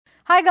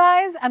Hi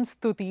guys, I'm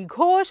Stuti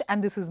Ghosh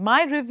and this is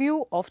my review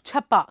of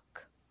Chhapaak.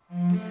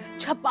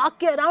 छपाक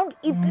के around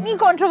इतनी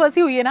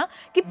controversy हुई है ना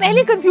कि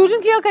पहले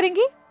कंफ्यूजन क्लियर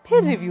करेंगे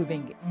फिर रिव्यू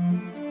देंगे.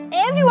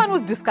 Everyone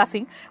was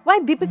discussing why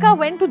Deepika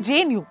went to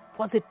JNU.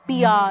 Was it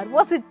PR?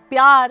 Was it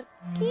प्यार?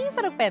 की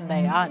फर्क पैदा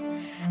है यार.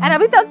 And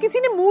अभी तक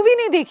किसी ने मूवी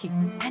नहीं देखी.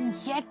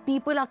 And yet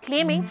people are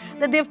claiming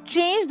that they've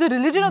changed the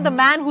religion of the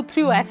man who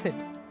threw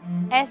acid.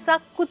 ऐसा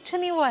कुछ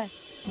नहीं हुआ है.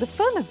 The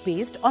film is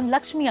based on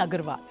Lakshmi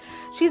Agarwal.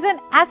 She's an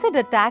acid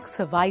attack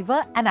survivor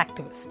and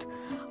activist.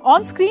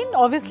 On screen,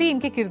 obviously,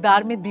 इनके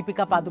किरदार में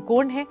दीपिका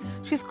पादुकोण है.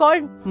 She's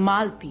called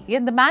Malti,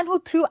 and the man who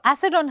threw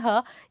acid on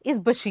her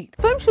is Bashir.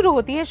 Film शुरू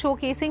होती है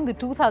showcasing the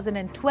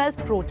 2012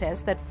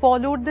 protests that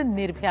followed the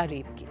Nirbhaya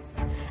rape case.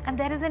 And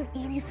there is an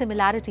eerie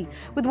similarity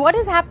with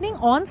what is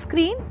happening on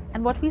screen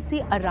and what we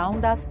see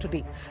around us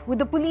today, with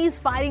the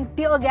police firing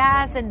tear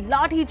gas and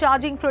lathi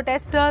charging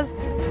protesters.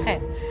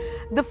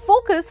 The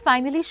focus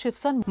finally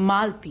shifts on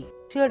Malti.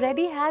 She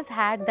already has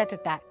had that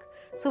attack,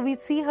 so we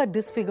see her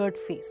disfigured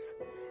face.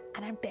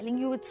 And I'm telling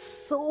you, it's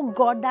so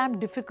goddamn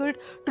difficult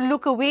to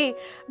look away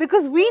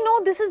because we know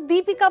this is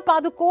Deepika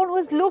Padukone who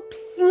has looked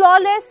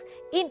flawless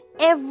in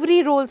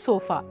every role so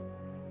far.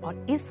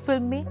 और इस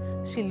film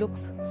में she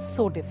looks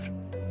so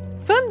different.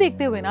 Film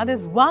देखते हुए ना,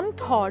 there's one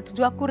thought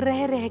जो आपको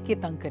रह रह के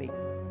तंग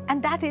करेगा.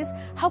 And that is,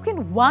 how can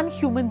one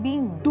human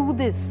being do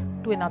this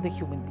to another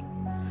human being?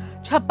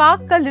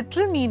 छपाक का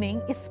लिटरल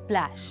मीनिंग इज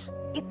स्प्लैश.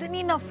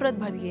 इतनी नफरत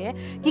भरी है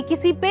कि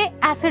किसी पे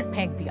एसिड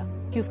फेंक दिया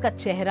कि उसका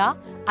चेहरा,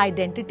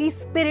 आइडेंटिटी,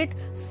 स्पिरिट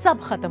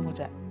सब खत्म हो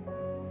जाए.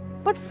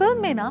 बट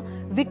फिल्म में ना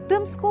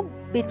विक्टिम्स को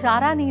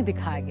बेचारा नहीं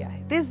दिखाया गया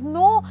है. There is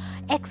no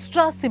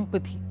extra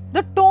sympathy.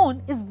 The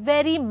tone is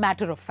very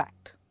matter of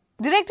fact.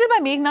 Directed by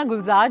मेघना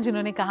गुलजार,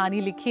 जिन्होंने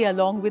कहानी लिखी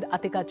along with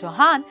Atika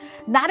Chauhan,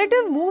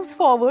 narrative moves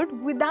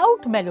forward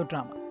without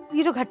melodrama.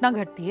 ये जो घटना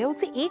घटती है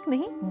उसे एक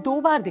नहीं 2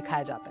 बार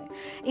दिखाया जाता है.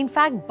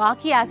 इनफैक्ट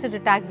बाकी एसिड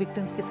अटैक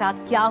विक्टिम्स के साथ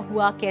क्या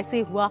हुआ,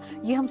 कैसे हुआ,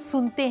 ये हम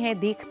सुनते हैं,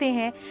 देखते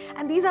हैं.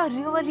 And these are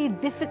really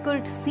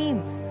difficult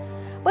scenes.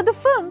 But the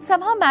film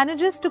somehow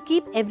manages to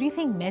keep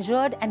everything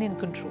measured and in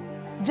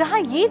control. जहां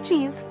ये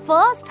चीज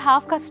फर्स्ट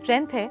हाफ का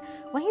स्ट्रेंथ है,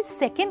 वहीं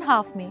सेकेंड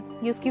हाफ में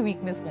ये उसकी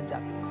वीकनेस बन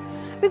जाती है.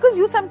 Because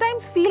you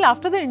sometimes feel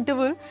after the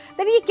interval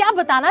that ये क्या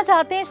बताना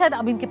चाहते हैं, शायद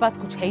अब इनके पास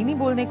कुछ है ही नहीं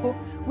बोलने को.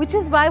 Which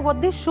is why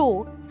what they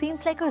show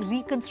seems like a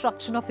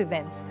reconstruction of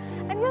events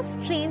and you're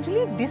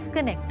strangely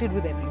disconnected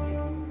with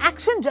everything.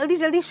 Action जल्दी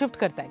जल्दी शिफ्ट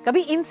करता है,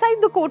 कभी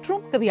inside the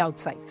courtroom, कभी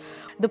outside.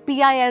 The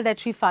PIL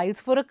that she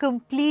files for a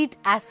complete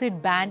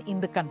acid ban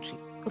in the country.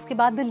 उसके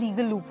बाद the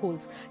legal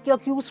loopholes कि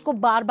accused को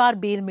बार बार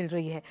बेल मिल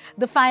रही है.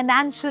 The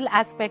financial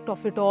aspect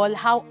of it all,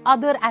 how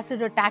other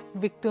acid attack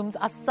victims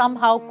are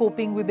somehow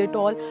coping with it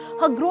all,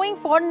 her growing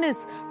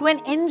fondness to an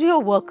NGO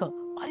worker.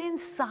 और इन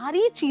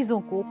सारी चीजों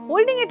को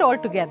holding it all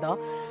together,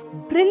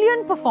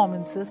 brilliant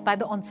performances by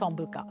the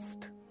ensemble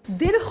cast.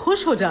 दिल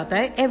खुश हो जाता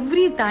है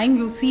every time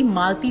you see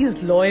Malti's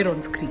lawyer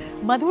on screen.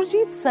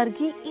 Madhurjit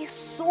Sargi is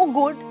so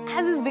good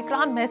as is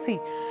Vikrant Massey.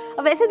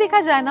 अब वैसे देखा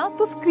जाए ना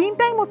तो स्क्रीन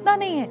टाइम उतना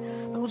नहीं है,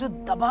 पर वो जो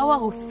दबा हुआ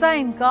गुस्सा है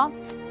इनका,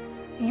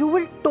 you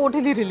will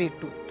totally relate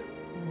to it.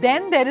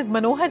 Then there is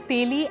Manohar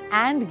Teli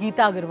and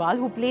Geeta Agarwal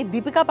who play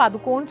Deepika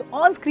Padukone's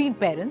on-screen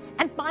parents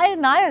and Payal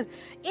Nair.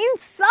 इन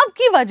सब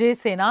की वजह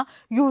से ना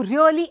you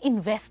really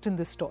invest in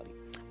this story.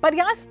 पर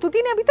यार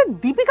स्तुति ने अभी तक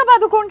दीपिका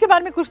पादुकोण के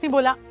बारे में कुछ नहीं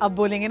बोला. अब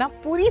बोलेंगे ना.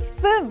 पूरी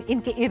फिल्म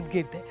इनके इर्द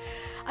गिर्द है.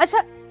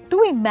 अच्छा,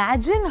 to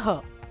imagine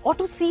her or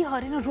to see her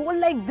in a role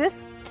like this,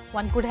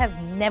 one could have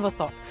never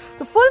thought.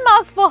 The full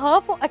marks for her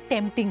for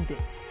attempting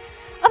this.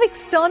 अब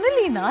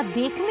externally ना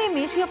देखने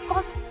में she of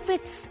course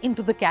fits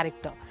into the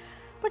character,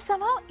 but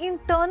somehow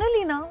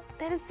internally ना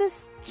there is this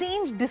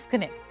strange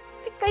disconnect.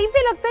 कहीं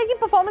पे लगता है कि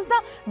performance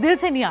ना दिल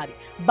से नहीं आ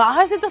रही,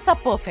 बाहर से तो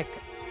सब perfect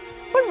है.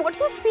 But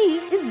what you see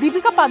is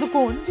Deepika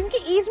Padukone,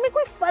 जिनकी एज में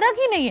कोई फर्क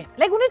ही नहीं है.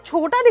 Like उन्हें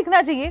छोटा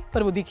दिखना चाहिए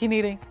पर वो दिख ही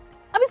नहीं रही.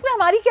 अब इसमें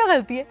हमारी क्या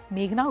गलती है?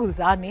 मेघना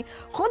गुलजार ने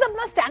खुद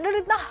अपना स्टैंडर्ड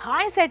इतना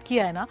हाई सेट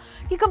किया है ना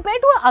कि compare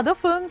to other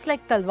films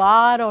like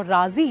Talvar और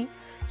राजी,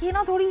 ये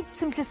ना थोड़ी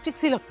सिंपलिस्टिक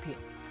सी लगती है.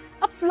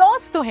 अब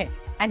फ्लॉज तो है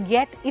and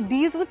yet it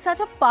deals with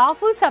such a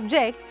powerful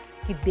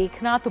subject कि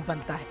देखना तो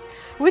बनता है.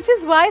 व्हिच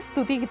इज व्हाई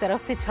स्तुति की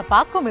तरफ से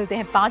छपाक को मिलते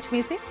हैं 5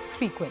 में से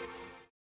 3 क्विंट्स.